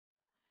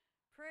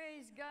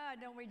Praise God.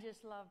 Don't we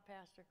just love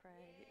Pastor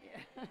Craig?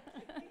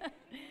 Yeah.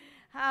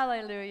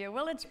 Hallelujah.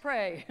 Well, let's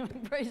pray.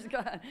 Praise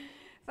God.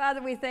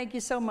 Father, we thank you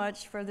so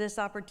much for this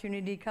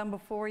opportunity to come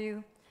before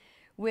you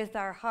with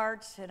our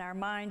hearts and our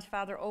minds,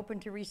 Father, open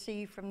to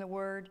receive from the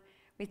Word.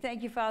 We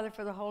thank you, Father,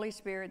 for the Holy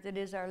Spirit that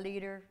is our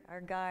leader,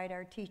 our guide,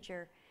 our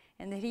teacher,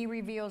 and that He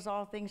reveals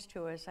all things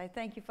to us. I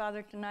thank you,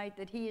 Father, tonight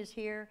that He is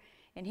here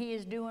and He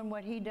is doing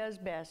what He does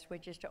best,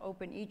 which is to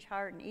open each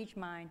heart and each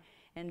mind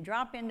and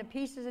drop in the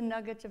pieces and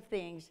nuggets of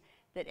things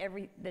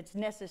that's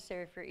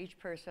necessary for each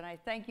person. I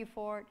thank you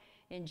for it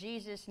in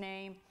Jesus'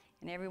 name.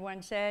 And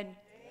everyone said,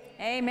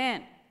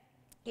 Amen.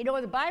 You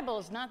know, the Bible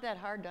is not that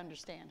hard to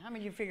understand. How many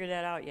of you figured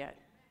that out yet?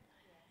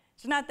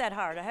 It's not that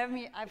hard.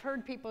 I've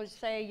heard people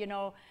say, you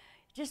know,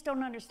 just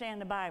don't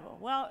understand the Bible.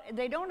 Well,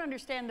 they don't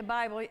understand the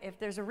Bible. If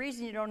there's a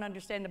reason you don't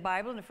understand the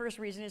Bible, and the first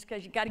reason is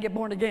because you got to get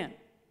born again.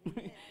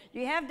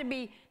 You have to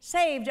be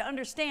saved to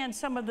understand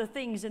some of the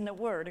things in the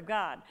Word of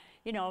God.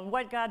 You know,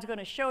 what God's going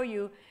to show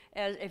you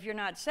as if you're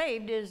not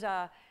saved is,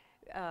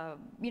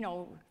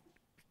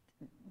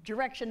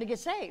 direction to get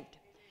saved.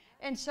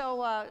 And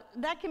so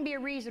that can be a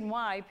reason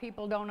why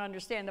people don't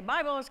understand the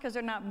Bible is because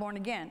they're not born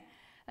again.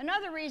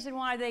 Another reason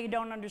why they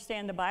don't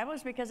understand the Bible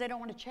is because they don't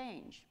want to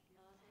change.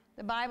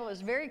 The Bible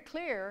is very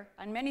clear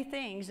on many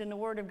things in the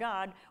Word of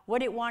God,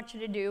 what it wants you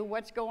to do,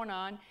 what's going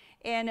on.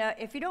 And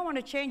if you don't want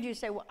to change, you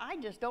say, well, I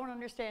just don't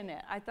understand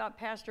that. I thought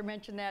Pastor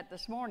mentioned that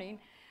this morning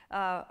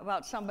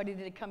about somebody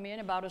that had come in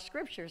about a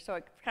scripture, so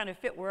it kind of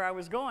fit where I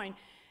was going.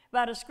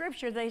 About a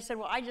scripture, they said,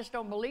 well, I just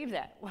don't believe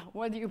that. Well,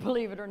 whether you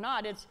believe it or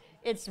not,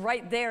 it's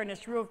right there, and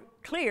it's real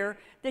clear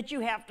that you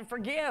have to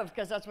forgive,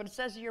 because that's what it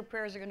says, your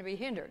prayers are going to be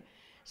hindered.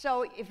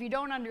 So if you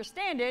don't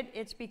understand it,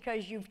 it's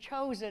because you've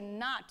chosen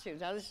not to.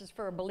 Now, this is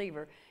for a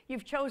believer.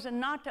 You've chosen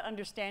not to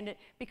understand it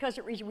because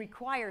it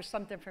requires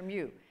something from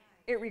you.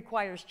 It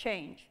requires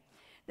change.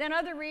 Then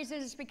other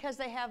reasons is because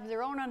they have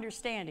their own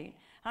understanding.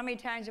 How many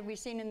times have we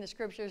seen in the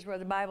scriptures where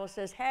the Bible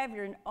says,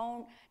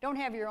 don't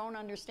have your own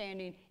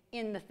understanding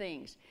in the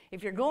things.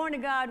 If you're going to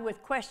God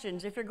with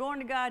questions, if you're going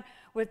to God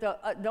with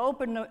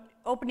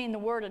opening the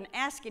Word and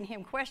asking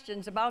Him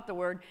questions about the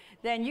Word,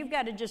 then you've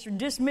got to just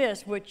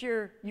dismiss what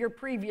your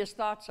previous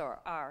thoughts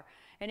are.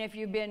 And if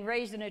you've been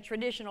raised in a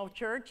traditional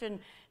church, and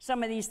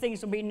some of these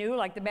things will be new,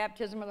 like the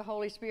baptism of the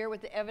Holy Spirit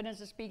with the evidence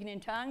of speaking in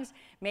tongues,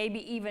 maybe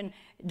even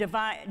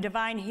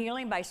divine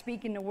healing by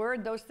speaking the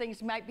Word, those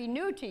things might be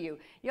new to you.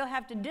 You'll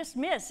have to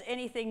dismiss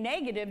anything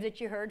negative that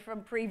you heard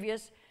from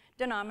previous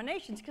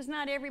denominations, because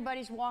not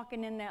everybody's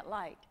walking in that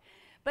light.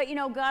 But you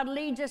know, God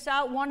leads us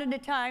out one at a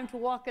time to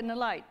walk in the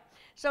light.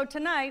 So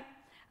tonight,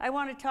 I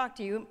want to talk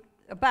to you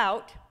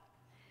about,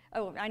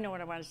 I know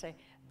what I want to say,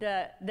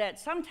 that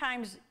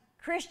sometimes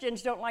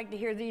Christians don't like to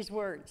hear these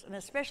words, and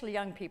especially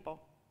young people.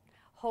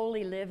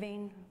 Holy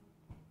living,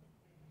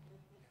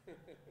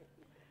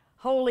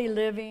 holy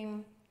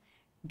living,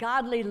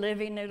 godly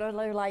living,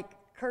 they're like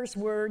curse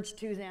words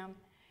to them.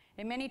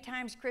 And many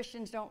times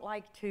Christians don't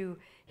like to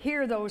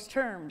hear those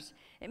terms.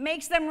 It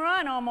makes them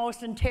run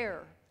almost in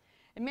terror.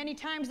 And many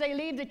times they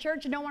leave the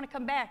church and don't want to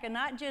come back. And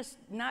not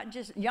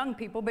just young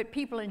people, but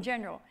people in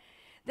general.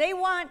 They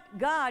want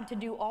God to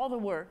do all the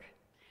work,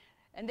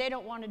 and they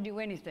don't want to do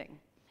anything.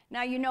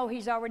 Now, you know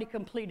He's already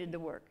completed the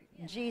work.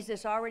 Yeah.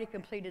 Jesus already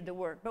completed the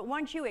work. But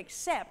once you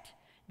accept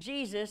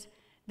Jesus,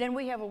 then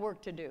we have a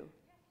work to do.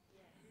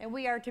 And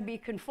we are to be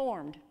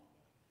conformed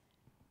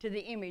to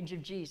the image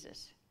of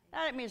Jesus.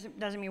 That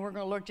doesn't mean we're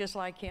going to look just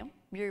like Him.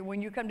 When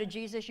you come to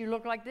Jesus, you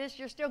look like this,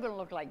 you're still going to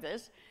look like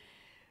this.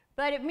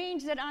 But it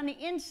means that on the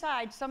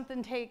inside,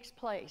 something takes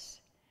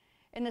place.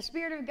 And the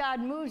Spirit of God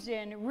moves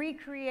in,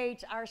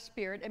 recreates our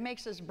spirit, and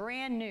makes us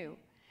brand new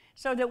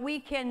so that we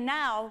can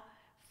now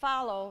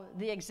follow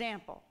the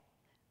example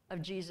of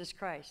Jesus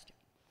Christ.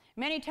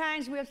 Many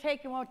times we'll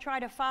try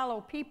to follow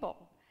people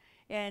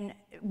and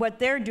what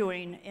they're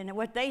doing and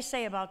what they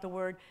say about the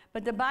Word,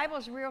 but the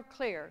Bible's real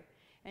clear.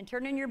 And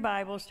turn in your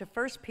Bibles to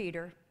 1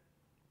 Peter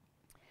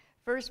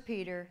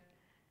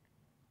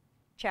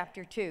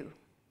chapter 2.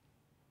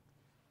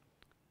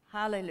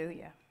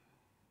 Hallelujah.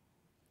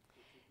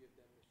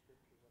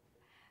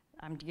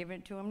 I'm giving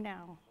it to them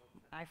now.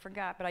 I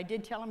forgot, but I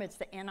did tell them it's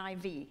the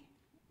NIV.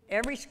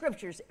 Every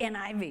scripture's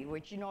NIV,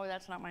 which you know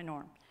that's not my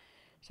norm.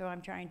 So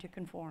I'm trying to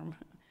conform.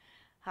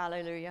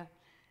 Hallelujah.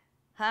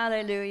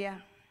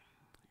 Hallelujah.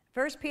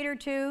 1 Peter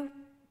 2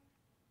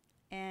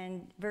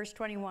 and verse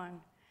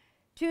 21.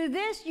 To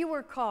this you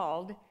were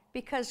called,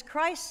 because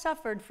Christ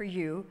suffered for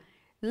you,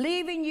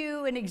 leaving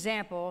you an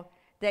example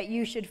that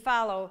you should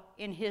follow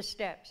in His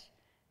steps.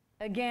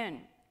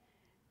 Again,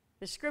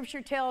 the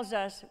scripture tells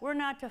us we're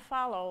not to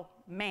follow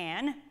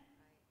man.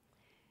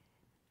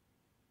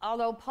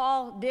 Although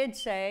Paul did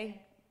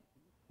say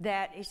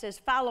that, he says,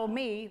 follow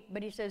me,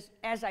 but he says,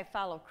 as I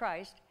follow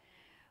Christ.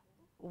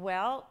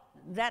 Well,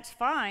 that's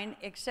fine,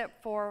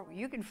 except for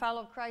you can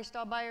follow Christ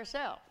all by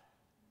yourself.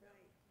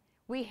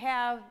 We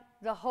have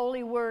the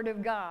holy Word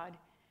of God,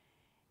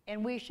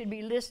 and we should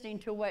be listening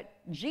to what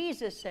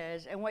Jesus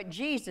says and what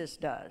Jesus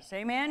does.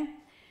 Amen?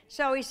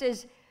 So he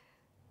says,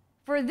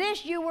 For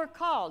this you were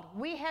called.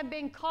 We have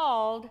been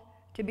called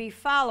to be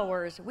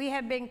followers. We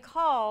have been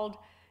called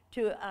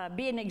to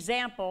be an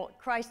example,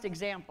 Christ's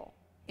example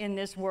in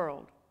this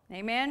world.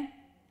 Amen?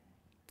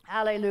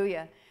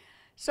 Hallelujah.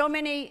 So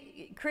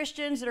many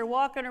Christians that are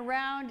walking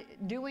around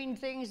doing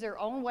things their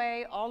own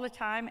way all the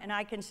time, and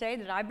I can say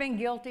that I've been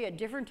guilty at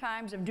different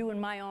times of doing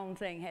my own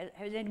thing.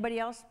 Has anybody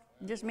else,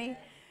 just me,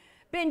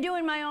 been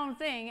doing my own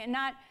thing and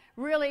not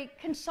really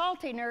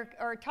consulting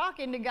or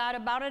talking to God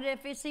about it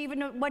if it's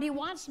even what he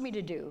wants me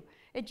to do?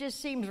 It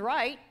just seems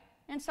right,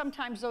 and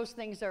sometimes those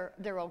things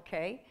they're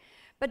okay,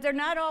 but they're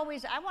not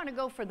always. I want to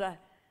go for the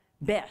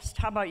best.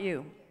 How about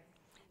you?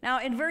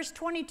 Now in verse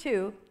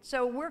 22,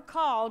 so we're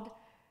called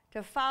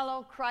to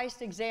follow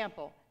Christ's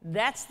example.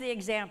 That's the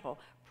example.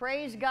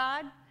 Praise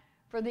God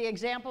for the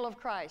example of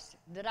Christ,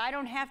 that I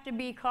don't have to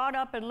be caught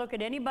up and look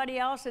at anybody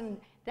else,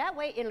 and that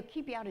way it'll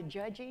keep you out of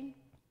judging.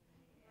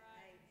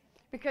 Right.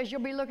 Because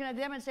you'll be looking at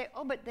them and say,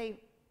 oh, but they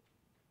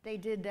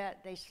did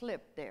that, they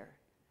slipped there.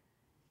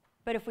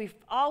 But if we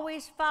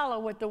always follow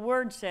what the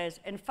Word says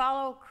and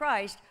follow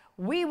Christ,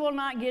 we will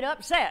not get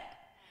upset.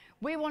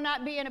 We will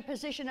not be in a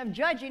position of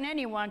judging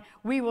anyone.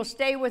 We will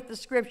stay with the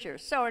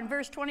Scriptures. So in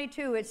verse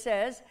 22 it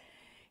says,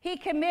 he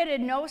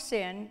committed no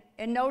sin,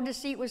 and no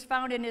deceit was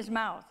found in his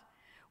mouth.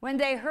 When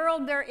they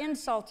hurled their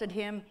insults at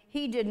him,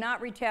 he did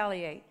not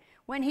retaliate.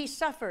 When he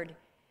suffered,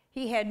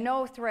 he had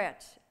no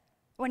threats.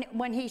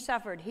 When he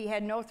suffered, he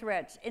had no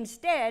threats.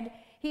 Instead,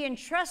 he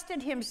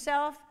entrusted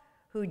himself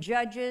who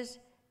judges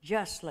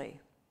justly.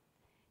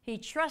 He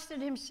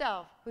trusted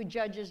himself who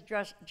judges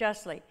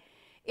justly.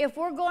 If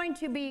we're going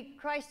to be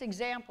Christ's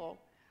example,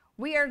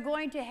 we are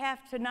going to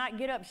have to not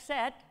get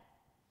upset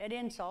at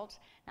insults.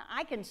 Now,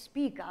 I can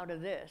speak out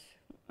of this.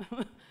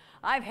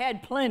 I've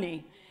had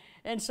plenty.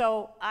 And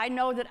so I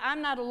know that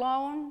I'm not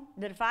alone,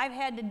 that if I've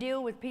had to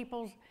deal with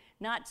people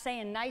not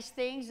saying nice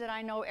things, that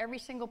I know every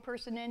single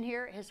person in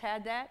here has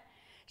had that.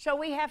 So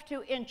we have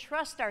to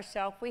entrust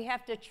ourselves. We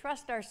have to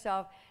trust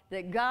ourselves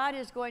that God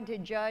is going to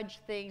judge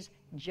things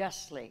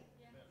justly.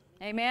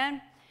 Yeah.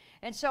 Amen?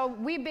 And so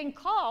we've been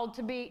called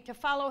to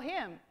follow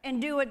him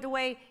and do it the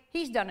way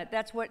he's done it.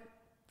 That's what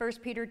 1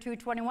 Peter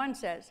 2:21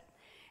 says.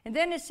 And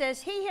then it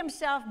says, he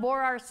himself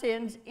bore our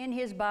sins in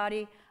his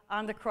body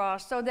on the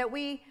cross so that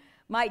we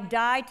might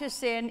die to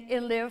sin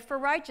and live for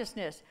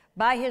righteousness.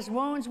 By his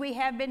wounds we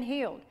have been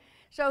healed.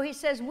 So he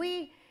says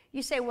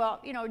you say,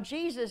 well, you know,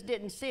 Jesus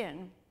didn't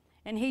sin,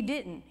 and he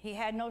didn't. He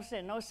had no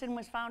sin. No sin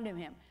was found in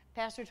him.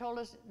 Pastor told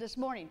us this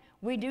morning,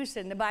 we do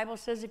sin. The Bible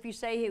says if you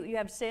say you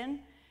have sin,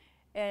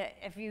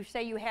 if you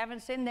say you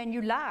haven't sinned, then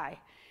you lie.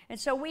 And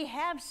so we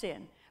have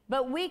sinned.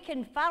 But we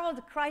can follow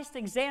the Christ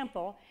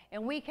example,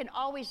 and we can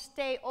always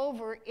stay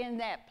over in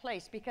that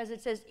place. Because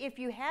it says, if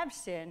you have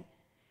sinned,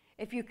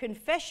 if you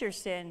confess your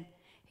sin,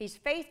 he's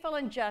faithful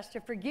and just to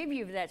forgive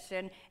you of that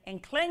sin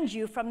and cleanse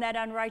you from that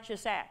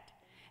unrighteous act.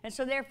 And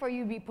so therefore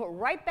you be put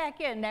right back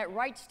in that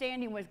right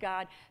standing with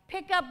God.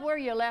 Pick up where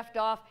you left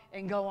off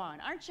and go on.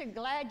 Aren't you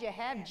glad you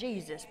have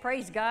Jesus?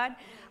 Praise God.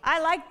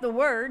 I like the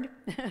word.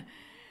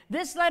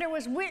 This letter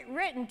was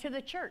written to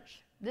the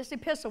church. This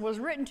epistle was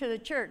written to the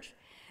church.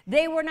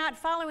 They were not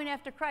following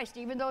after Christ.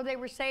 Even though they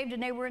were saved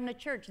and they were in the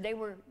church, they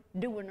were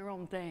doing their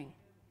own thing.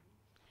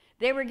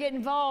 They were getting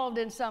involved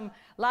in a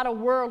lot of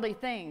worldly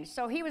things.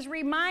 So he was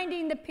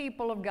reminding the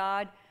people of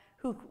God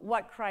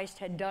what Christ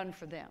had done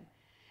for them.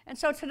 And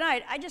so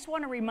tonight, I just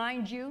want to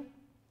remind you,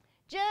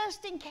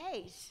 just in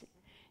case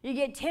you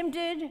get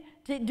tempted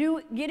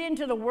to get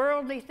into the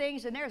worldly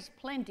things, and there's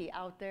plenty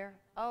out there.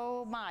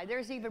 Oh my,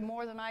 there's even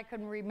more than I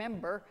can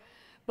remember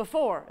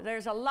before.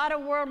 There's a lot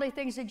of worldly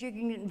things that you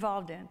can get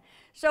involved in.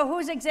 So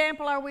whose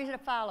example are we to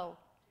follow?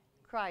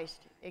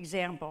 Christ's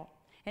example.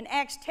 In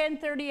Acts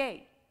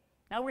 10:38,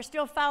 now we're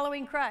still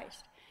following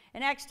Christ.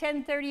 In Acts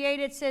 10:38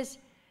 it says,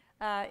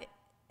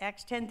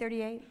 Acts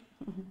 10:38?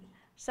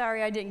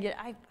 Sorry,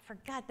 I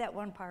forgot that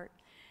one part.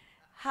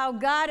 How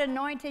God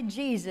anointed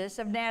Jesus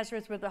of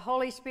Nazareth with the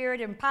Holy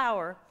Spirit and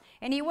power,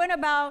 and he went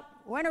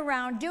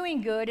around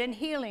doing good and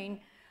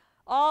healing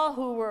all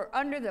who were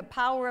under the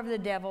power of the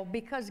devil,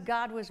 because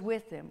God was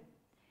with them.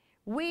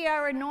 We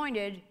are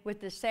anointed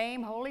with the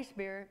same Holy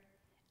Spirit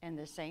and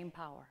the same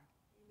power.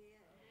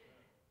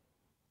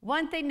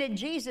 One thing that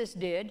Jesus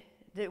did,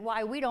 that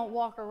why we don't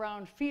walk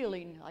around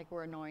feeling like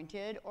we're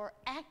anointed or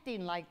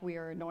acting like we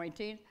are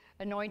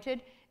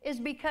anointed, is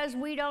because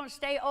we don't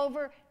stay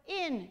over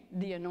in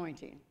the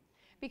anointing.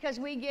 Because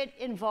we get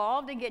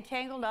involved and get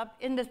tangled up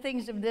in the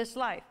things of this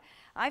life.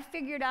 I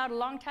figured out a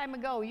long time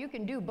ago you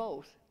can do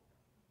both.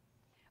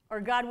 Or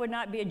God would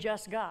not be a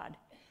just God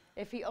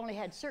if he only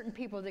had certain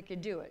people that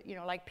could do it. You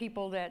know, like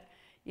people that,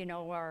 you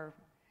know, are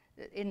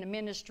in the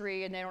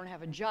ministry and they don't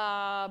have a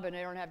job and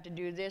they don't have to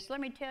do this. Let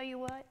me tell you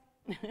what.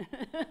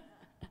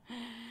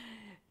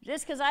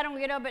 Just because I don't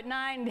get up at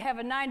 9 to have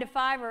a 9 to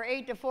 5 or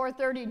 8 to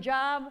 4:30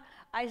 job,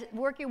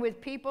 working with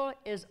people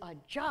is a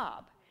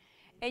job.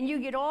 And you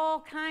get all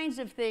kinds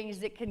of things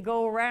that can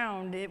go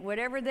around.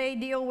 Whatever they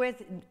deal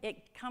with,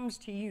 it comes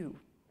to you.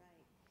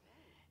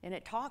 And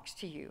it talks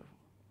to you.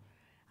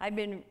 I've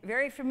been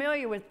very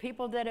familiar with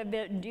people that have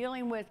been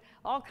dealing with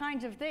all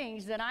kinds of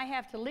things that I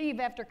have to leave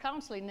after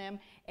counseling them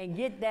and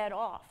get that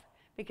off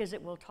because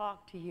it will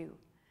talk to you.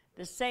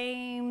 The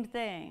same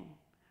thing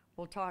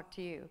will talk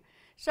to you.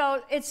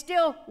 So it's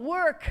still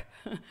work.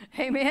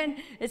 Amen?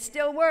 It's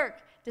still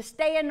work to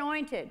stay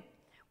anointed.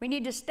 We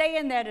need to stay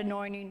in that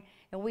anointing,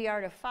 and we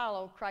are to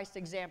follow Christ's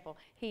example.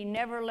 He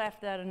never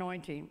left that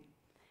anointing.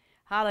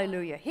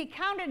 Hallelujah. He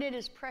counted it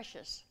as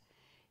precious.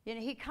 You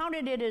know, he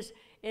counted it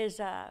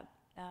as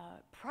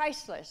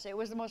priceless. It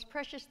was the most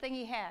precious thing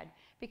he had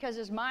because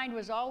his mind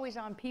was always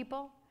on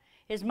people.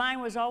 His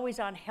mind was always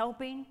on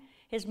helping.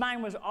 His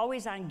mind was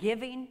always on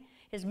giving.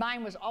 His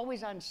mind was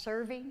always on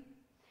serving.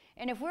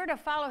 And if we're to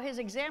follow his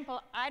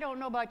example, I don't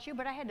know about you,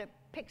 but I had to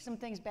pick some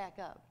things back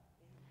up.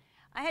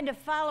 I had to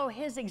follow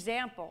his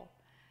example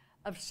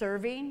of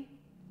serving,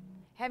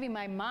 having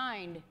my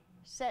mind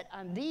set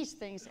on these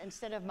things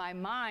instead of my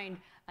mind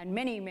on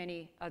many,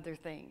 many other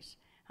things.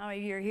 How many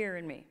of you are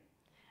hearing me?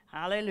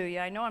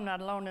 Hallelujah. I know I'm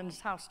not alone in this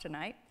house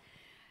tonight.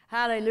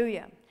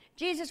 Hallelujah.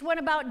 Jesus went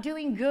about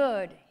doing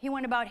good. He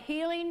went about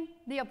healing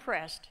the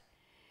oppressed.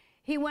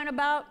 He went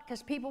about,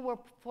 because people were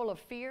full of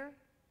fear,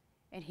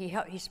 and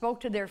he spoke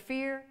to their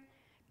fear.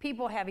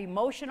 People have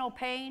emotional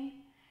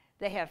pain.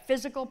 They have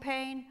physical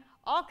pain,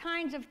 all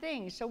kinds of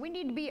things. So we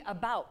need to be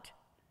about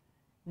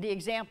the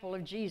example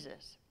of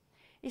Jesus.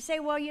 You say,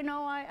 well, you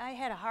know, I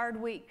had a hard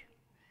week.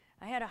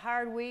 I had a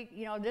hard week.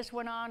 You know, this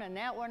went on and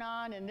that went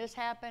on and this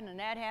happened and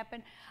that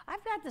happened.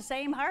 I've got the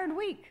same hard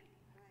week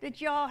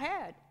that y'all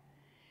had.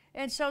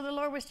 And so the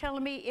Lord was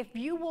telling me, if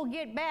you will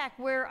get back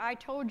where I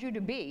told you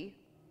to be,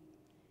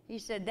 he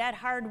said, that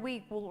hard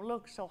week won't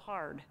look so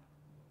hard.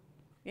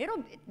 It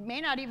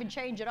may not even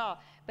change at all,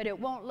 but it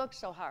won't look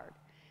so hard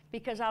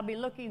because I'll be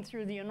looking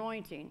through the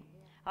anointing.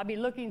 I'll be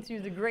looking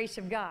through the grace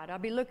of God. I'll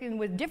be looking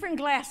with different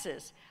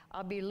glasses.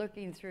 I'll be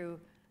looking through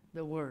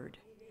the Word.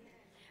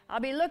 I'll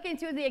be looking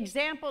through the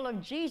example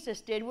of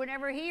Jesus did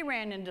whenever he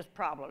ran into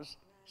problems,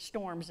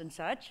 storms and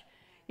such.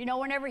 You know,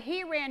 whenever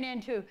he ran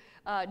into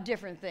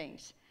different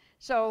things.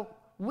 So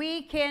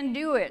we can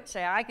do it.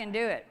 Say, I can do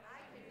it.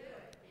 I can do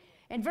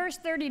it. In verse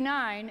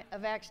 39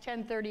 of Acts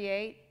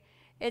 10:38,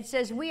 it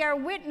says, we are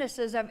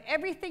witnesses of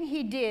everything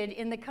he did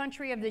in the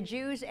country of the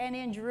Jews and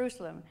in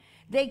Jerusalem.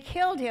 They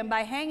killed him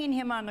by hanging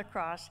him on the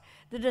cross.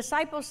 The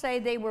disciples say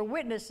they were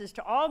witnesses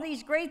to all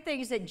these great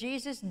things that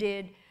Jesus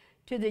did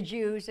to the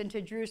Jews and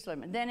to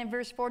Jerusalem. And then in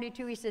verse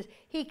 42, he says,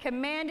 he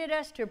commanded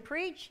us to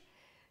preach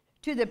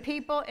to the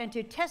people and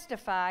to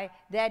testify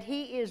that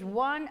he is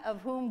one of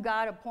whom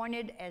God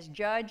appointed as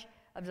judge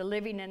of the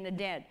living and the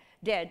dead.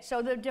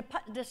 So the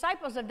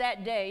disciples of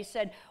that day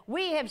said,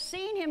 we have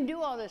seen him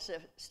do all this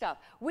stuff.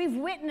 We've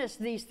witnessed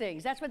these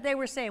things. That's what they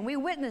were saying. We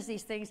witnessed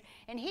these things,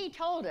 and he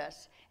told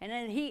us. And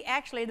then he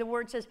actually, the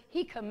word says,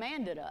 he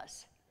commanded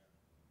us.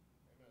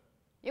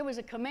 It was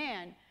a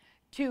command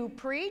to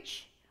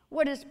preach.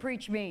 What does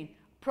preach mean?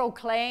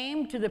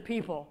 Proclaim to the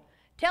people.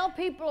 Tell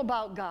people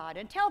about God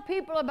and tell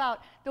people about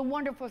the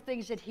wonderful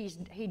things that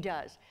he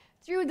does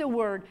through the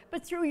word,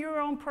 but through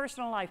your own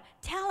personal life.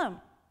 Tell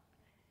them.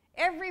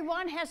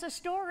 Everyone has a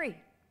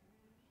story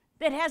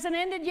that hasn't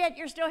ended yet.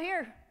 You're still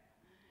here.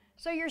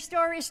 So your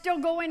story is still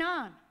going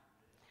on.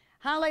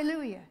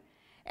 Hallelujah.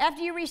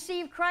 After you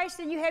receive Christ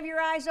and you have your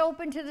eyes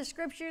open to the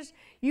scriptures,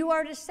 you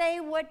are to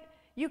say what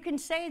you can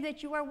say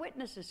that you are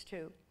witnesses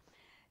to.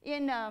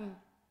 In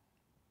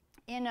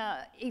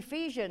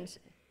Ephesians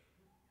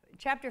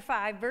chapter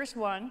 5, verse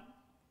 1,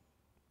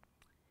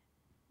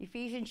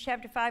 Ephesians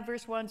chapter 5,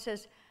 verse 1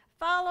 says,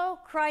 follow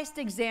Christ's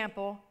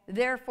example,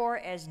 therefore,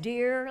 as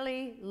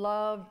dearly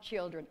loved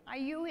children. Are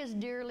you his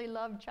dearly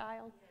loved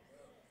child?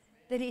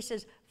 That he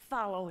says,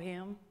 follow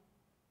him.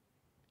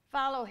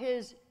 Follow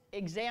his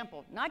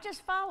example. Not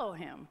just follow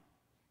him.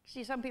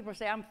 See, some people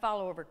say, I'm a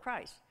follower of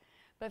Christ.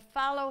 But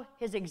follow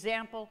his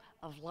example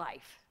of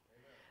life.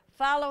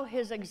 Follow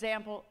his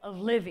example of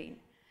living.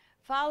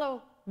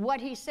 Follow what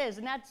he says.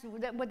 And that's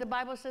what the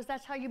Bible says.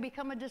 That's how you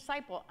become a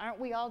disciple. Aren't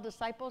we all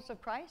disciples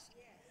of Christ?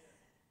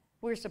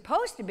 We're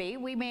supposed to be.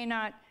 We may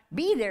not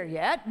be there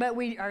yet, but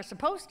we are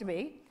supposed to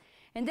be.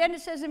 And then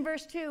it says in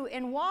verse 2,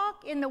 and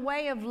walk in the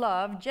way of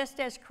love, just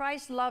as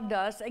Christ loved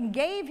us and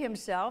gave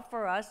himself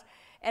for us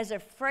as a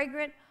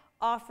fragrant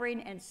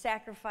offering and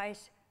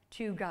sacrifice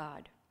to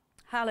God.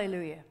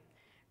 Hallelujah.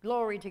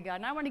 Glory to God.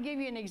 And I want to give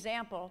you an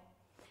example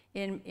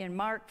in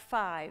Mark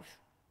 5.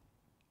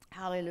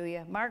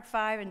 Hallelujah. Mark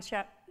 5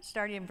 and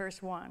starting in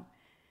verse 1.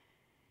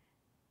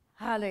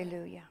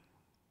 Hallelujah.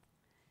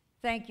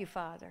 Thank you,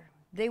 Father.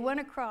 They went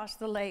across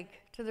the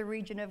lake to the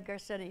region of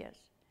Gergesenes.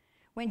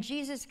 When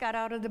Jesus got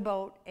out of the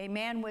boat, a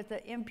man with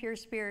an impure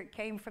spirit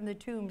came from the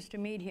tombs to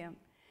meet him.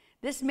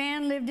 This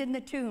man lived in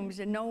the tombs,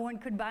 and no one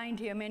could bind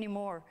him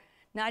anymore,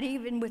 not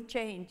even with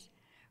chains.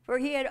 For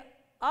he had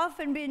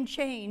often been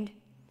chained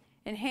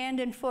in hand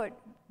and foot,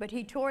 but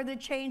he tore the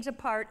chains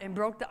apart and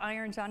broke the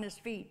irons on his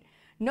feet.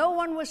 No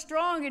one was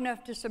strong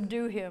enough to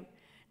subdue him.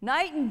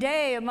 Night and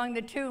day among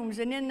the tombs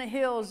and in the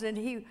hills, and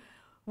he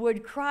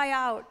would cry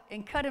out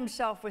and cut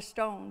himself with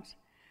stones.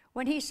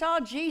 When he saw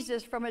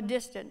Jesus from a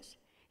distance,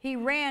 he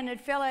ran and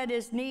fell at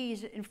his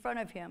knees in front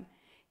of him.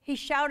 He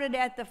shouted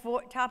at the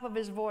top of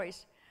his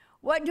voice,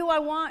 "What do I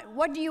want?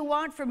 What do you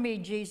want from me,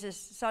 Jesus,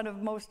 Son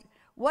of Most?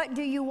 What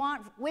do you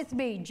want with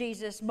me,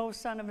 Jesus,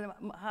 Son of the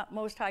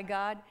Most High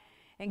God?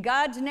 In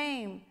God's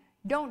name,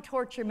 don't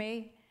torture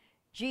me."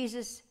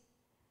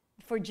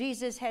 For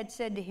Jesus had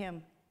said to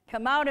him,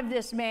 "Come out of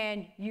this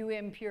man, you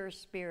impure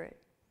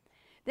spirit."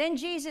 Then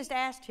Jesus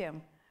asked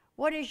him,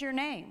 "What is your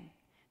name?"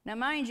 Now,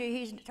 mind you,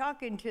 he's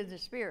talking to the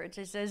spirits.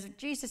 It says,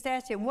 Jesus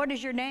asked him, "What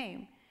is your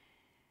name?"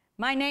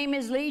 "My name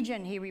is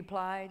Legion," he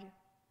replied,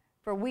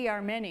 "for we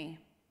are many."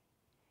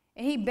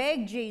 And he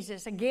begged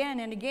Jesus again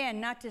and again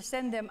not to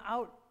send them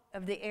out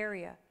of the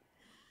area.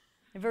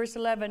 In verse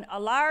 11, a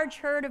large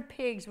herd of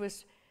pigs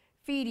was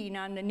feeding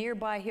on the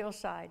nearby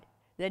hillside.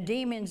 The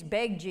demons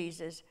begged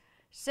Jesus,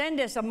 "Send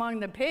us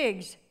among the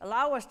pigs.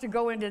 Allow us to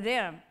go into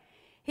them."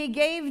 He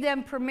gave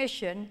them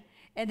permission,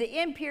 and the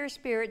impure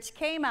spirits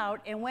came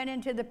out and went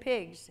into the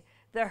pigs.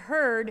 The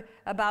herd,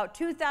 about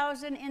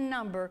 2,000 in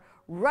number,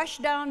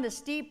 rushed down the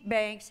steep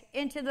banks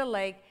into the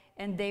lake,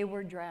 and they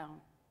were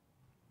drowned.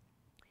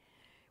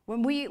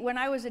 When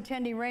I was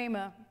attending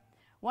Rhema,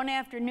 one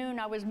afternoon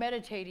I was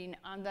meditating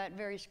on that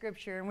very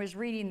scripture and was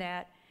reading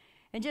that.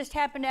 And just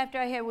happened after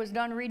I was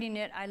done reading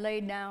it, I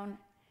laid down,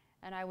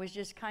 and I was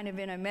just kind of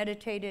in a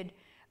meditated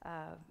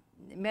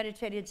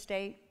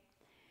state.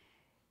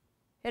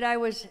 And I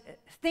was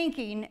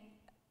thinking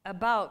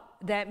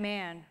about that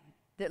man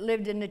that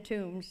lived in the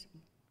tombs,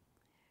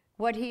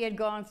 what he had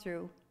gone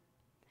through,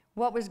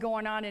 what was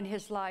going on in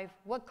his life,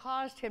 what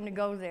caused him to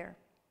go there.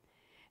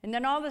 And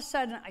then all of a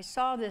sudden, I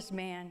saw this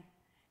man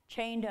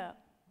chained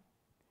up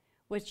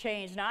with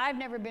chains. Now, I've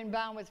never been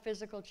bound with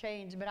physical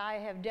chains, but I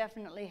have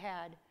definitely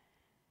had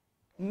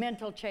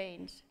mental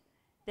chains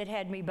that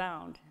had me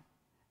bound.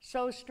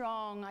 So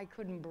strong, I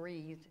couldn't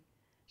breathe.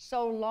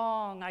 So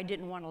long, I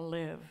didn't want to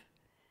live.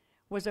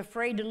 Was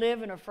afraid to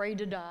live and afraid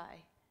to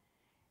die.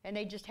 And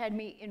they just had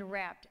me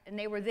enwrapped, and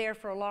they were there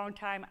for a long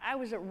time. I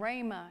was at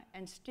Rhema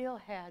and still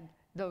had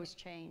those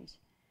chains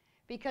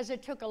because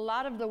it took a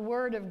lot of the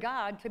Word of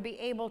God to be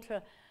able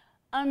to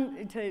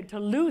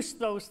loose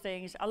those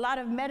things, a lot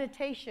of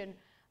meditation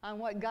on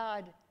what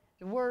God,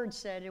 the Word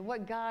said, and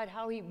what God,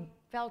 how He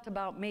felt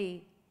about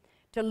me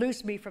to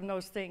loose me from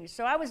those things.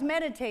 So I was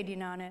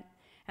meditating on it,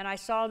 and I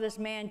saw this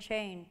man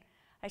chained.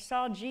 I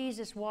saw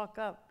Jesus walk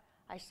up.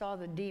 I saw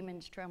the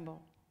demons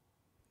tremble.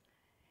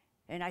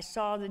 And I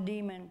saw the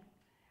demon,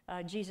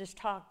 Jesus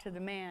talk to the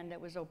man that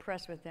was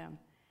oppressed with them.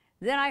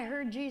 Then I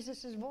heard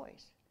Jesus'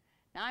 voice.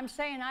 Now I'm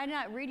saying I'm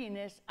not reading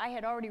this. I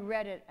had already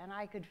read it, and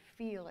I could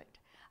feel it.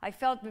 I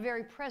felt the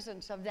very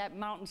presence of that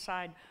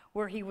mountainside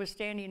where he was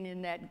standing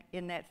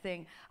in that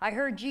thing. I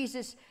heard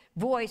Jesus'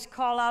 voice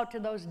call out to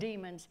those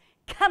demons,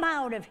 "Come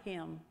out of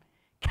him!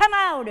 Come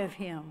out of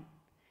him!"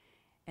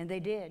 And they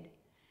did.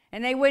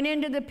 And they went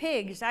into the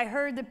pigs. I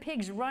heard the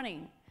pigs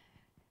running.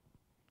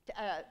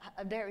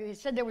 He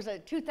said there was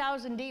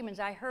 2,000 demons.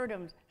 I heard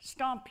them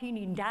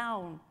stomping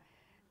down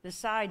the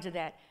sides of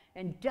that,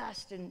 and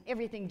dust and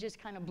everything just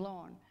kind of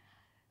blowing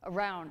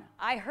around.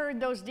 I heard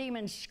those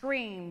demons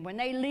scream. When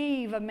they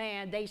leave a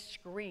man, they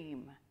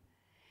scream.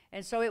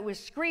 And so it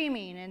was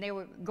screaming, and they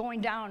were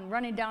going down,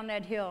 running down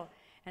that hill,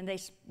 and they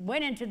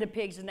went into the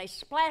pigs, and they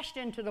splashed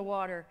into the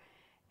water,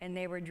 and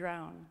they were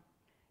drowned.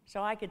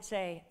 So I could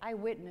say, I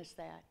witnessed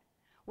that.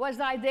 Was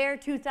I there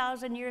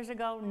 2,000 years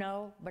ago?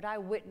 No, but I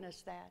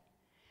witnessed that.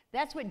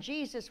 That's what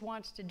Jesus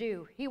wants to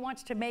do. He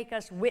wants to make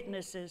us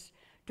witnesses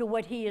to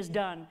what he has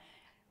done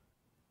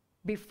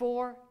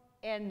before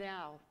and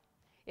now.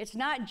 It's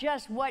not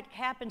just what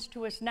happens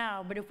to us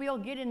now, but if we'll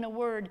get in the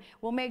Word,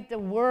 we'll make the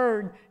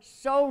Word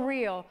so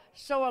real,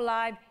 so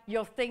alive,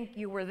 you'll think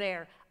you were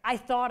there. I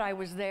thought I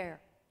was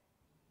there.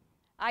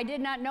 I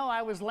did not know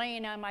I was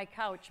laying on my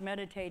couch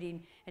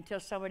meditating until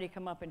somebody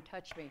come up and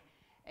touched me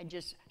and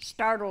just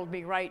startled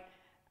me right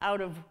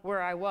out of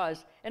where I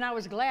was. And I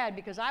was glad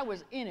because I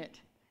was in it.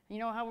 You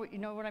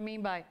know what I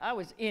mean by I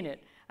was in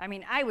it? I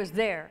mean, I was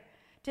there.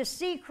 To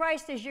see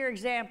Christ as your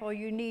example,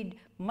 you need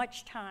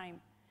much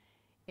time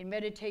in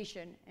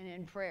meditation and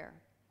in prayer.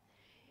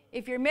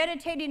 If you're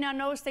meditating on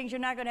those things, you're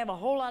not going to have a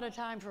whole lot of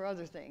time for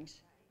other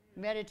things.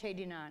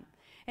 Meditating on.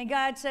 And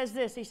God says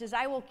this, he says,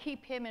 I will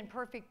keep him in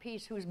perfect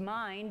peace whose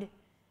mind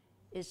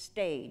is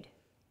stayed,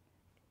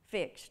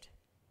 fixed,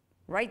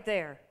 right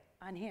there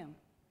on him,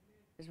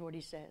 is what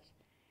he says.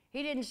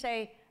 He didn't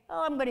say,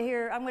 oh,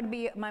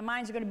 my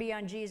mind's going to be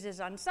on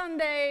Jesus on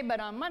Sunday, but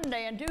on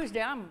Monday and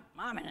Tuesday,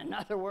 I'm in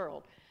another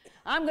world.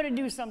 I'm going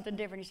to do something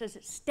different. He says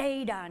it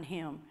stayed on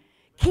him.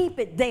 Keep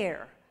it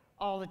there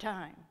all the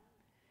time.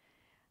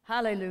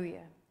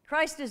 Hallelujah.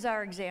 Christ is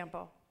our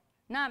example,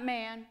 not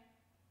man,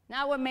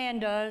 not what man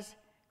does.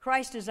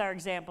 Christ is our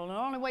example. And the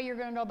only way you're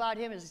going to know about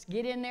him is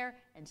get in there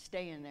and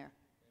stay in there.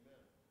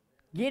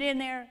 Amen. Get in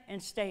there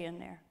and stay in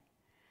there.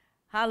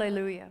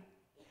 Hallelujah.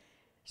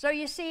 So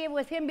you see,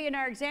 with him being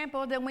our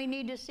example, then we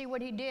need to see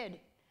what he did.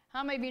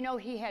 How many of you know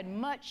he had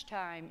much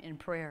time in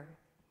prayer?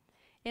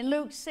 In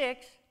Luke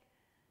 6,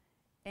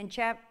 in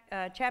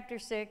chapter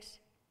 6,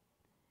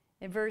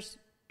 in verse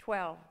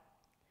 12. It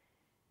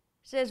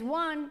says,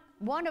 one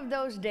of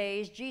those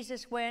days,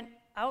 Jesus went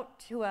out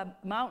to a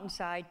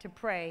mountainside to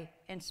pray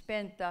and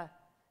spent the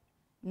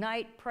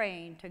night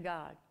praying to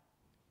God.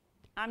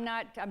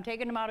 I'm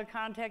taking them out of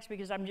context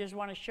because I just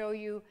want to show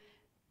you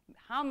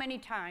how many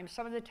times,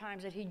 some of the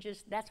times that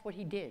that's what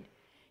he did.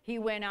 He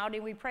went out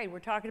and we prayed. We're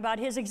talking about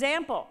his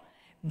example,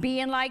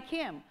 being like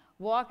him,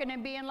 walking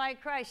and being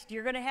like Christ.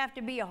 You're going to have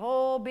to be a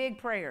whole big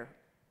prayer.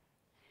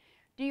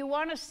 Do you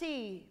want to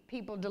see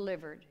people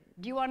delivered?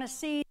 Do you want to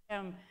see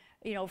them,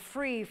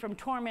 free from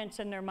torments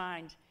in their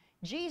minds?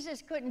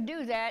 Jesus couldn't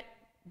do that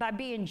by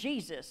being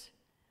Jesus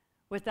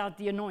without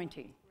the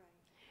anointing.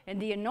 Right.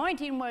 And the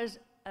anointing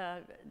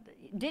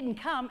didn't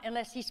come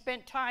unless he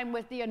spent time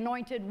with the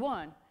anointed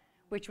one,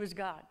 which was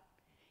God.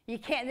 You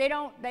can't,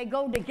 they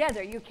go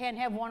together. You can't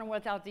have one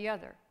without the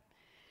other.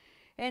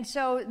 And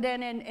so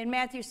then in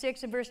Matthew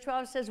 6 and verse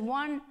 12 it says,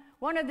 one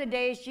of the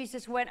days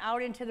Jesus went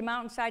out into the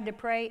mountainside to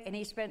pray, and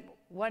he spent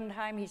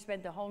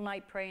the whole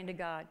night praying to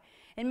God.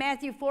 In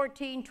Matthew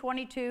 14,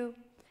 22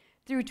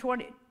 through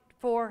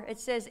 24, it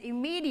says,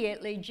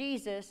 immediately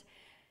Jesus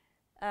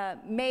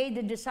made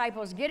the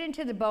disciples get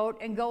into the boat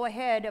and go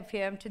ahead of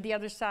him to the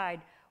other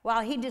side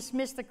while he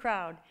dismissed the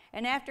crowd.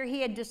 And after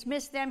he had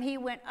dismissed them, he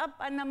went up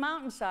on the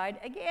mountainside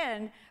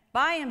again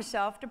by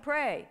himself to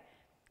pray.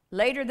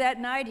 Later that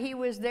night, he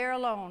was there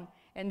alone,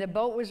 and the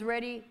boat was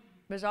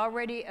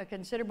already a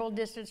considerable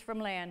distance from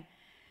land,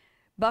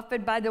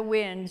 buffeted by the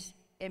winds,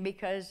 and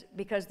because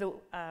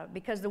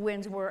the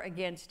winds were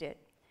against it,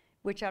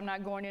 which I'm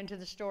not going into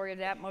the story of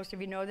that. Most of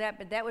you know that,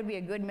 but that would be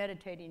a good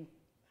meditating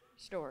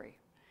story,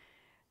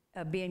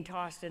 being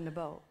tossed in the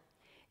boat.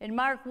 In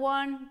Mark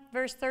 1,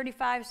 verse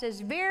 35 says,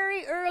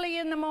 very early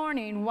in the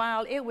morning,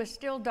 while it was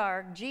still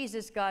dark,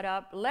 Jesus got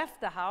up,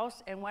 left the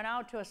house, and went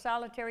out to a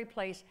solitary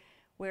place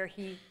where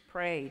he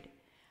prayed.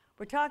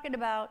 We're talking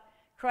about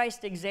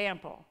Christ's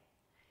example.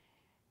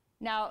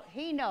 Now,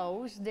 he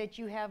knows that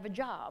you have a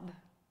job.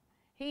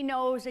 He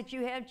knows that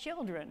you have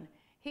children.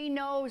 He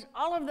knows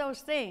all of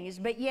those things,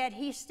 but yet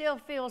he still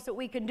feels that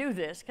we can do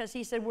this because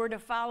he said we're to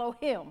follow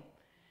him.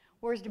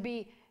 We're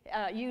to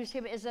use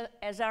him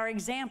as our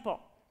example.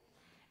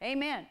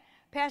 Amen.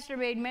 Pastor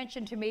made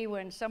mention to me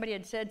when somebody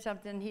had said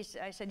something.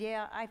 I said,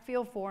 yeah, I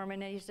feel for him.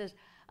 And then he says,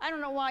 I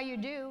don't know why you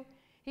do.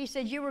 He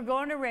said, you were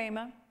going to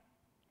Rhema.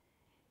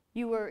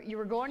 You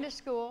were going to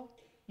school.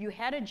 You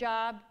had a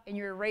job, and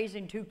you were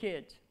raising 2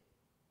 kids.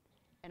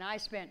 And I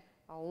spent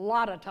a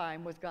lot of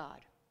time with God.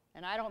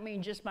 And I don't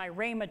mean just my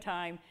Rhema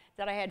time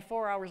that I had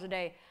 4 hours a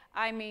day.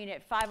 I mean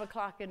at 5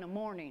 o'clock in the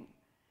morning,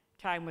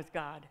 time with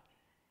God.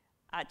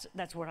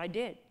 That's what I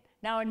did.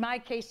 Now, in my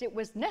case, it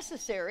was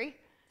necessary.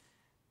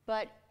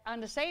 But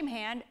on the same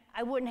hand,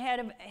 I wouldn't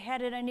have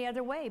had it any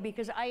other way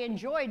because I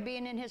enjoyed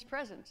being in his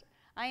presence.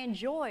 I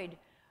enjoyed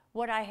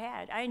what I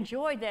had. I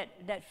enjoyed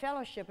that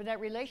fellowship and that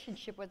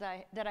relationship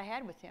that I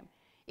had with him.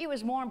 It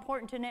was more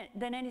important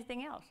than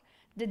anything else.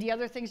 Did the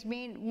other things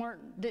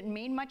didn't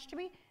mean much to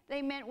me?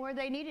 They meant where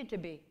they needed to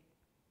be.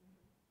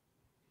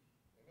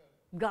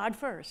 God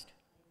first.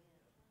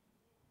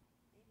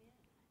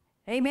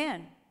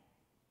 Amen.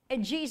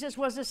 And Jesus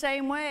was the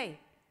same way.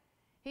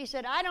 He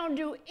said, I don't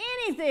do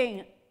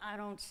anything I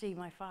don't see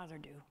my Father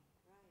do.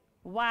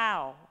 Right.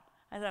 Wow.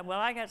 I thought, well,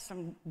 I got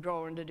some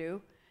growing to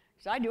do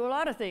because I do a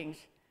lot of things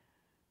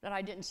that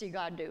I didn't see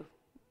God do.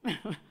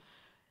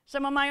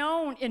 Some of my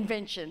own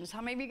inventions. How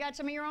many of you got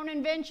some of your own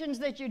inventions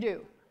that you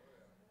do?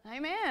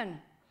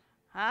 Amen.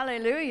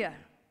 Hallelujah.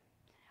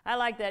 I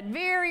like that.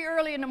 Very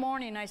early in the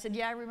morning, I said,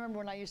 yeah, I remember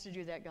when I used to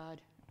do that,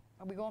 God.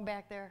 Are we going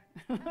back there?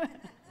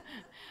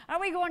 Are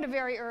we going to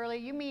very early?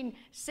 You mean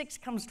 6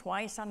 comes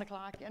twice on the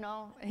clock,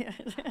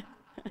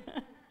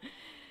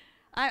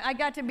 I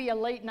got to be a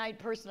late night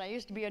person. I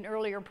used to be an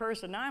earlier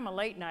person. Now I'm a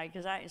late night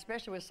because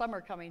especially with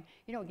summer coming,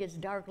 it gets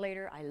dark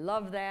later. I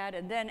love that.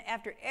 And then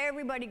after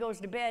everybody goes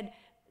to bed,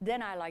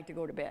 then I like to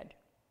go to bed.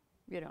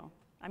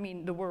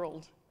 The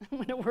world.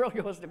 When the world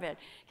goes to bed.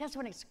 That's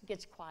when it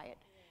gets quiet.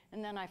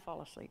 And then I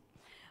fall asleep.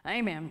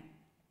 Amen.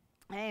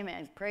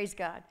 Amen. Praise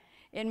God.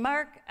 In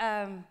Mark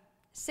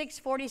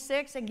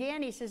 6:46,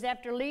 again, he says,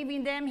 after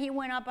leaving them, he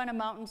went up on a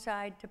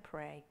mountainside to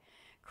pray.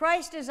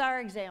 Christ is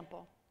our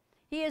example.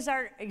 He is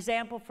our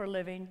example for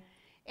living.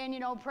 And,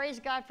 praise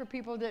God for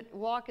people that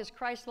walk as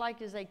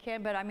Christ-like as they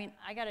can. But,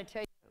 I got to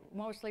tell you,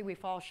 mostly we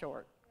fall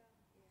short.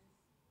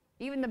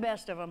 Even the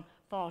best of them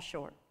fall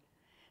short.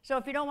 So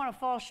if you don't want to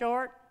fall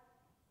short,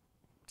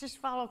 just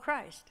follow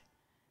Christ.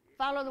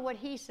 Follow what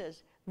he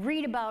says.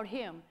 Read about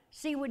him.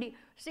 See what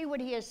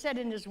he has said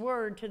in his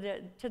word to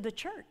the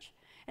church.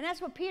 And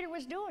that's what Peter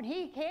was doing.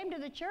 He came to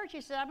the church.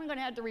 He said, I'm going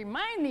to have to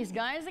remind these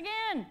guys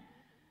again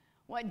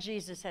what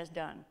Jesus has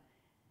done.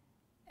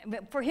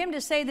 But for him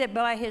to say that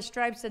by his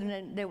stripes that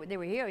they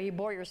were healed, he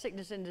bore your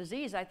sickness and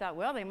disease, I thought,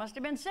 well, they must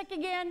have been sick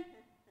again.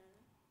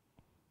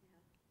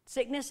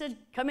 Sickness had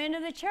come into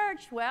the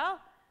church. Well,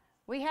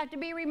 we have to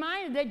be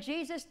reminded that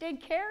Jesus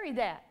did carry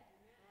that.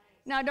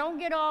 Now, don't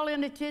get all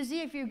in a tizzy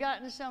if you've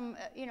gotten some,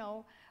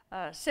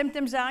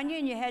 symptoms on you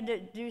and you had to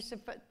do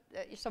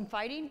some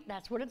fighting,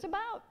 that's what it's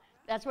about.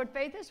 That's what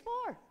faith is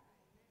for.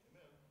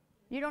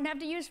 You don't have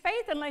to use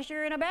faith unless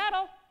you're in a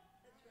battle.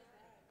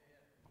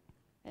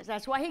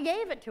 That's why he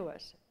gave it to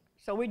us.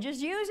 So we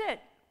just use it.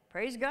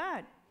 Praise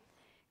God.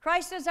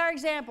 Christ is our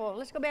example.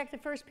 Let's go back to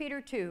 1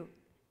 Peter 2,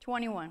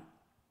 21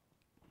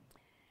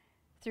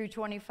 through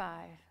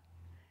 25.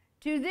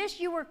 To this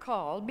you were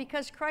called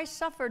because Christ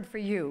suffered for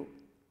you,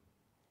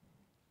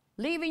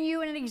 leaving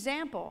you an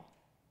example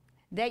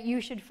that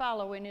you should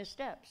follow in his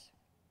steps.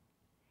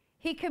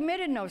 He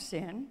committed no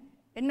sin,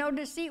 and no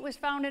deceit was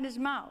found in his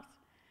mouth.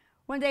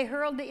 When they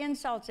hurled the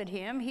insults at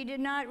him, he did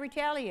not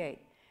retaliate.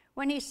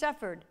 When he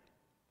suffered,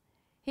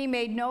 he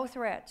made no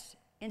threats.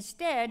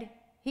 Instead,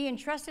 he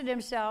entrusted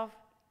himself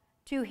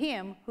to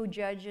him who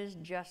judges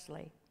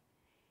justly.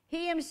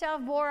 He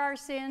himself bore our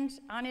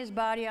sins on his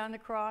body on the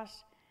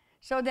cross,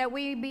 so that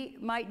we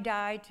might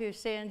die to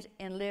sins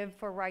and live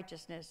for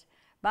righteousness.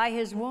 By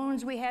his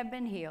wounds we have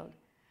been healed.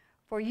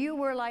 For you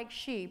were like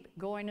sheep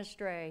going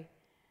astray,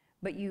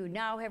 but you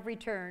now have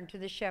returned to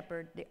the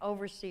shepherd, the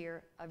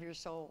overseer of your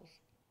souls.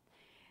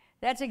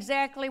 That's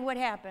exactly what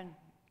happened.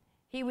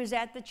 He was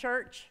at the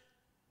church.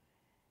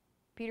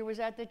 Peter was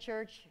at the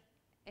church,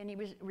 and he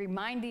was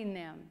reminding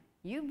them,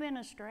 you've been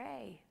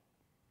astray.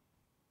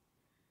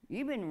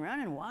 You've been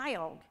running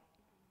wild.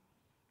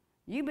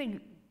 You've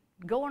been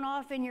going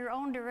off in your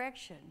own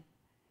direction.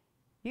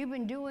 You've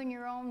been doing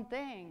your own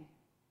thing.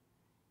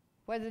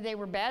 Whether they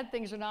were bad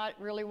things or not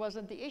really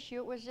wasn't the issue.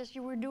 It was just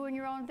you were doing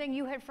your own thing.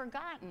 You had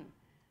forgotten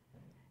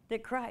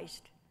that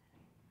Christ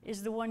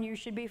is the one you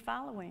should be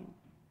following.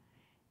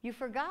 You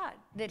forgot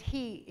that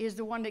he is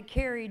the one that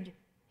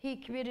he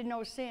committed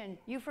no sin.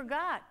 You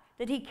forgot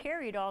that he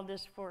carried all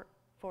this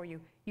for you.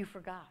 You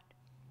forgot.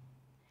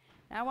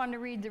 Now, I want to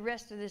read the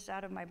rest of this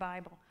out of my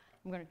Bible.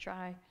 I'm going to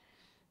try.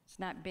 It's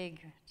not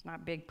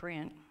big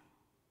print.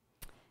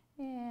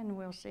 And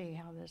we'll see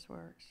how this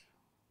works.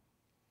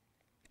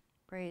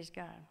 Praise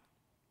God.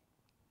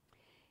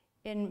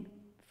 In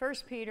 1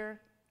 Peter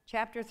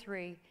chapter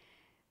 3,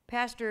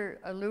 Pastor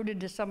alluded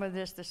to some of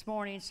this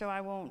morning, so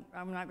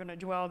I'm not going to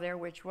dwell there,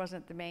 which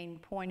wasn't the main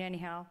point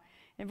anyhow.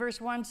 And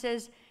verse 1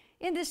 says,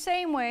 in the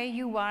same way,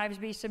 you wives,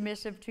 be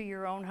submissive to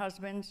your own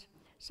husbands,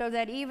 so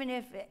that even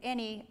if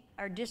any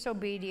are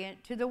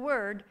disobedient to the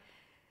word,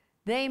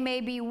 they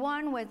may be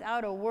won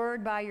without a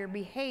word by the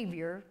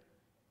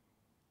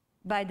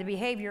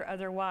behavior of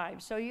their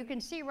wives. So you can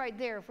see right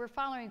there, if we're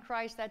following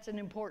Christ, that's an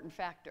important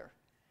factor.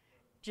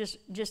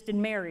 Just in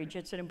marriage,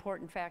 it's an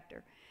important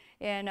factor.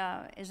 And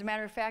as a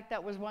matter of fact,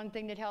 that was one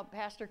thing that helped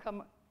Pastor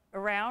come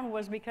around,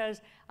 was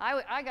because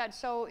I got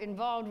so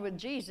involved with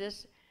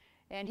Jesus,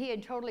 and he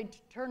had totally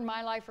turned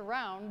my life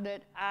around,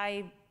 that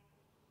I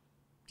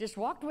just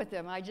walked with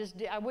him. I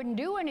wouldn't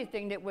do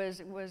anything that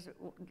was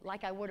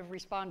like I would have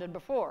responded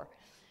before.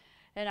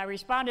 And I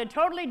responded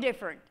totally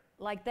different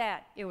like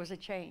that. It was a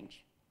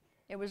change.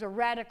 It was a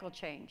radical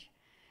change.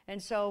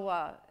 And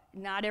so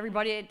not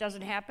everybody, it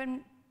doesn't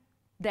happen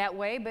that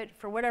way, but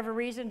for whatever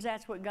reasons,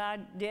 that's what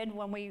God did.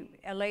 When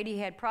a lady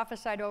had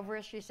prophesied over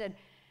us, she said,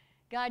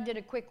 God did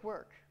a quick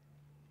work.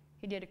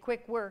 He did a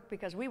quick work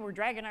because we were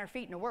dragging our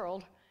feet in the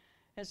world.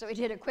 And so he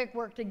did a quick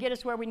work to get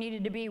us where we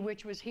needed to be,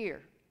 which was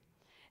here.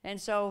 And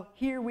so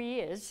here we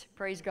is,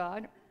 praise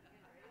God.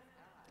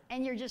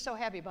 And you're just so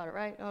happy about it,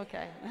 right?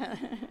 Okay.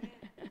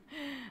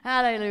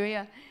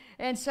 Hallelujah.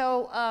 And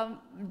so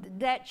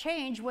that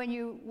change, when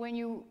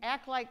you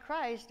act like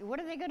Christ, what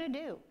are they going to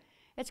do?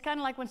 It's kind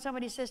of like when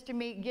somebody says to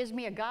me, gives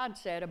me a God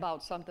said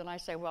about something. I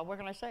say, well, what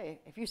can I say?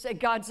 If you say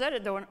God said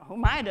it, then who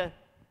am I to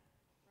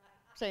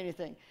say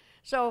anything?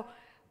 So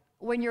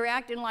when you're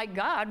acting like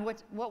God,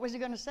 what was he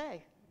going to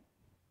say?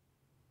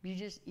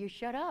 You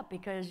shut up,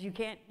 because you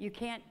can't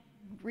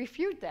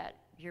refute that.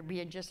 You're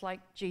being just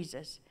like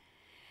Jesus.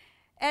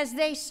 As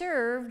they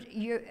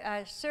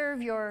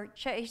observe your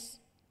chaste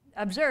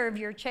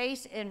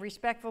and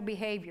respectful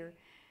behavior.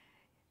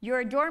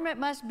 Your adornment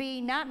must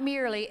be not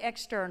merely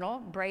external,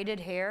 braided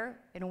hair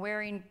and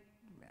wearing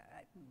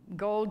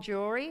gold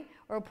jewelry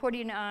or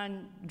putting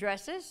on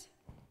dresses,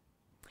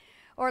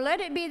 or let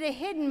it be the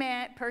hidden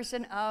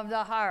person of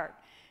the heart.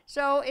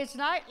 So it's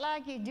not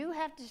like you do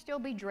have to still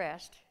be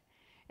dressed,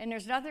 and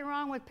there's nothing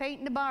wrong with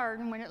painting the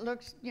barn when it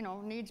looks,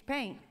 needs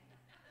paint.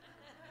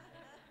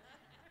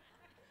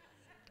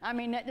 I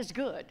mean, that is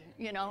good,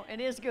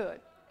 it is good.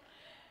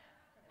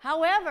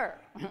 However,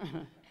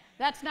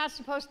 that's not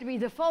supposed to be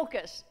the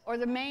focus or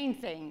the main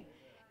thing.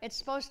 It's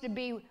supposed to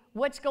be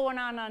what's going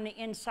on the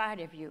inside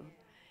of you.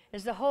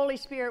 Is the Holy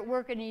Spirit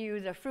working in you,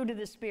 the fruit of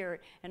the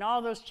Spirit, and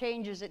all those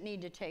changes that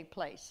need to take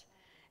place.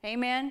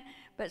 Amen?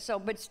 But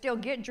still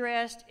get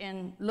dressed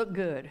and look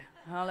good.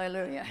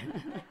 Hallelujah.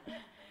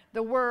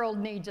 The world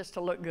needs us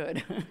to look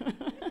good.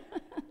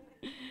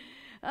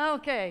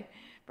 Okay,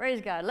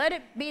 praise God. Let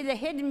it be the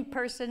hidden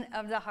person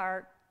of the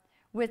heart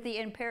with the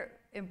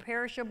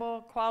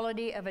imperishable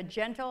quality of a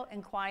gentle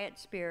and quiet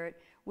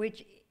spirit,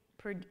 which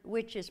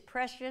is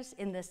precious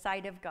in the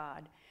sight of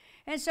God.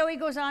 And so he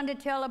goes on to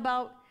tell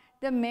about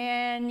the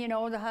men, you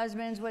know, the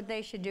husbands, what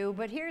they should do.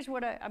 But here's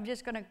what I'm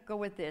just going to go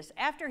with this.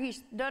 After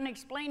he's done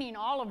explaining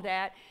all of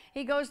that,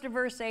 he goes to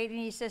verse 8 and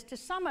he says, to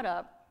sum it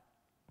up,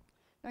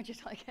 don't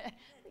just like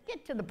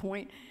get to the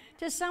point.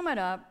 To sum it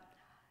up,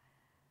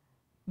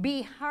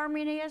 be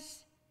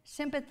harmonious,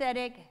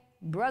 sympathetic,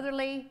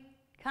 brotherly,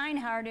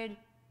 kind-hearted,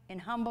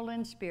 and humble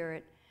in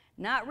spirit,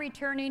 not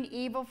returning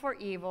evil for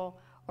evil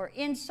or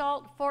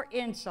insult for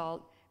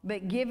insult,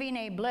 but giving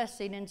a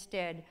blessing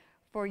instead.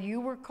 For you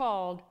were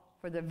called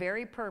for the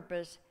very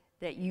purpose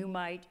that you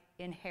might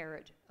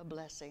inherit a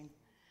blessing.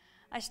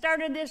 I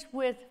started this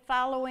with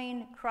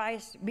following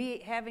Christ,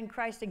 having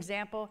Christ's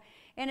example,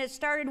 and it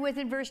started with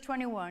in verse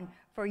 21,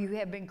 for you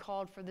have been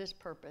called for this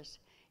purpose.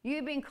 You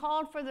have been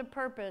called for the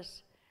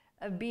purpose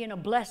of being a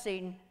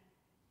blessing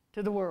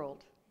to the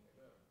world.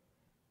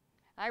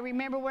 I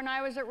remember when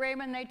I was at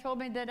Raymond, they told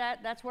me that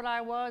that's what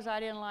I was. I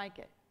didn't like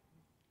it.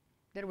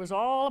 That it was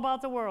all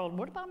about the world.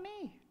 What about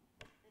me?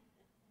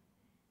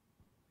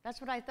 That's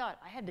what I thought.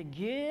 I had to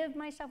give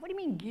myself. What do you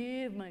mean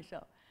give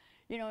myself?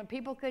 You know, and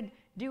people could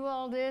do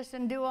all this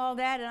and do all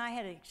that, and I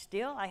had to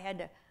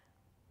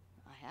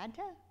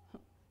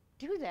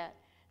do that.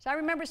 So I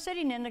remember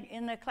sitting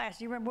in the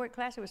class. You remember what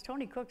class? It was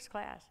Tony Cook's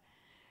class.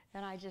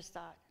 And I just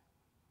thought,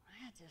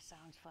 that just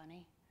sounds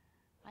funny.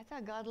 I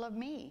thought God loved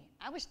me.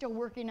 I was still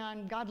working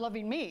on God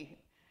loving me.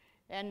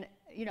 And,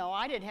 you know,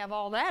 I didn't have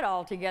all that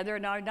all together,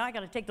 and now I got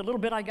to take the little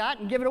bit I got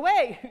and give it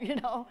away, you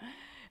know.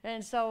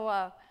 And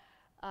so,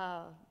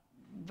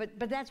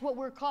 but that's what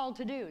we're called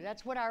to do.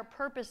 That's what our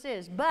purpose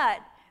is. But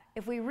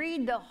if we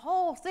read the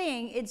whole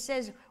thing, it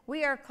says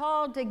we are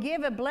called to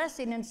give a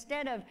blessing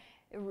instead of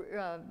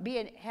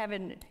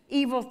having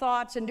evil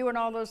thoughts and doing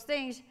all those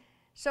things,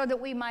 so that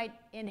we might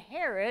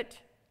inherit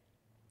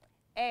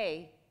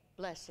a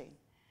blessing.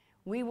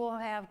 We will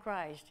have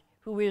Christ,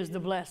 who is the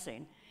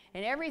blessing.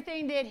 And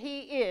everything that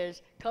he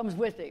is comes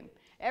with him.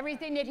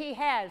 Everything that he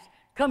has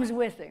comes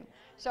with him.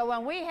 So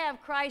when we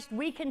have Christ,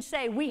 we can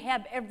say we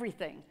have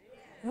everything.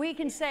 We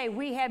can say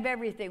we have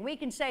everything. We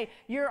can say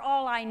you're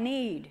all I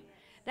need.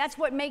 That's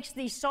what makes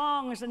these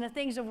songs and the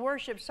things of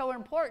worship so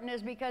important,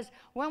 is because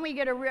when we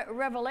get a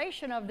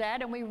revelation of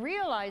that and we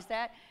realize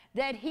that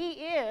he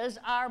is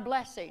our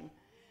blessing,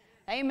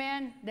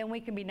 amen, then we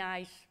can be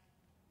nice.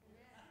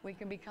 We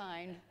can be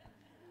kind.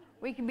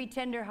 We can be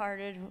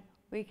tender-hearted.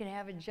 We can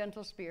have a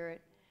gentle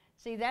spirit.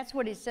 See, that's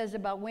what it says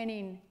about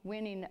winning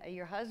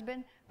your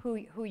husband,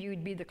 who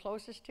you'd be the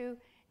closest to,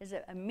 is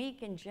a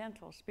meek and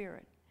gentle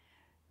spirit.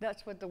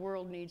 That's what the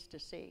world needs to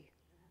see.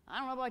 I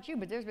don't know about you,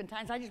 but there's been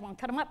times I just want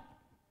to cut them up.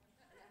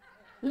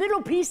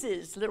 Little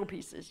pieces,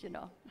 you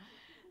know.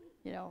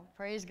 You know,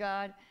 praise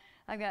God.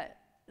 I've got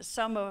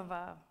some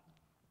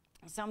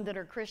that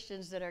are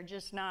Christians that are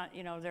just not,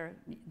 you know, they're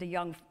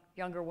the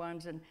younger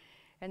ones, and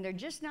they're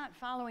just not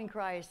following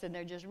Christ, and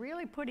they're just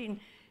really putting,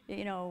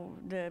 you know,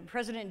 the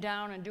president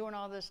down and doing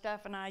all this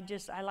stuff. And I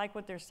like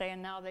what they're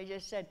saying now. They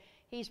just said,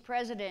 he's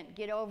president,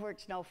 get over it,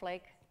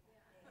 snowflake.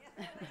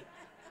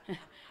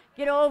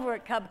 Get over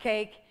it,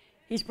 cupcake.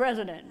 He's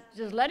president.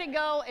 Just let it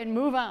go and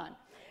move on.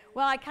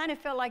 Well, I kind of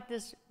felt like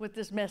this with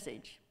this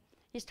message.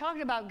 He's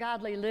talking about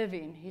godly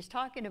living. He's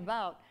talking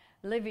about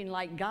living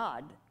like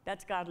God.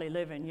 That's godly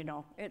living, you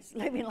know. It's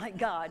living like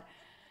God.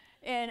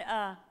 And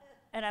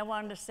I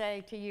wanted to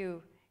say to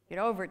you, get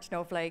over it,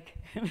 snowflake.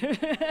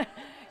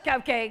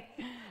 Cupcake.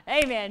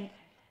 Amen.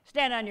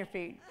 Stand on your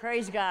feet.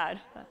 Praise God.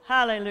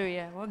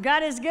 Hallelujah. Well,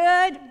 God is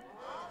good.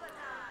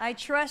 I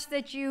trust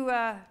that you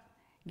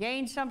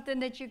gained something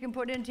that you can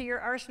put into your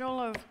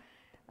arsenal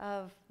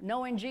of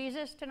knowing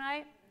Jesus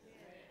tonight.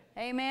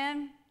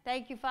 Amen.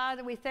 Thank you,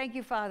 Father. We thank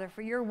you, Father,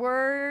 for your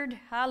word.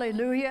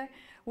 Hallelujah.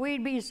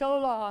 We'd be so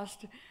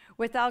lost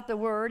without the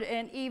word,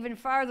 and even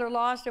farther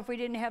lost if we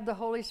didn't have the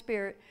Holy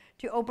Spirit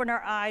to open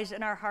our eyes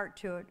and our heart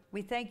to it.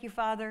 We thank you,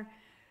 Father,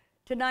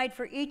 tonight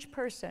for each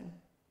person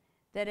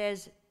that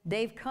as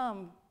they've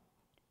come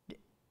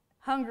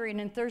hungering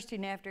and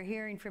thirsting after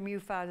hearing from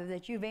you, Father,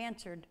 that you've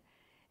answered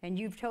and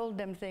you've told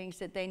them things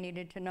that they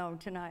needed to know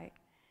tonight.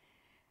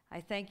 I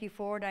thank you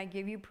for it. I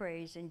give you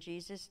praise in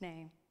Jesus'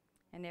 name.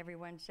 And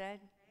everyone said,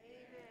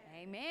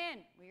 amen. Amen.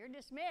 We are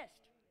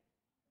dismissed.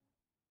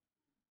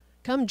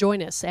 Come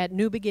join us at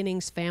New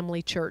Beginnings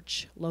Family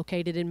Church,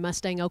 located in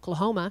Mustang,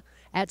 Oklahoma,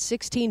 at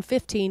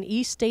 1615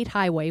 East State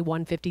Highway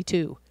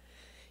 152.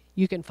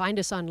 You can find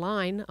us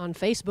online on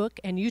Facebook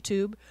and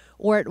YouTube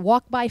or at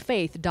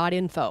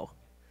walkbyfaith.info.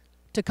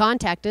 To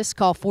contact us,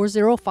 call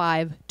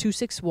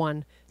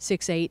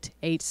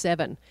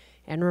 405-261-6887.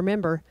 And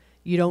remember,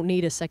 you don't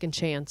need a second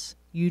chance.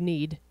 You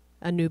need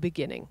a new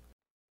beginning.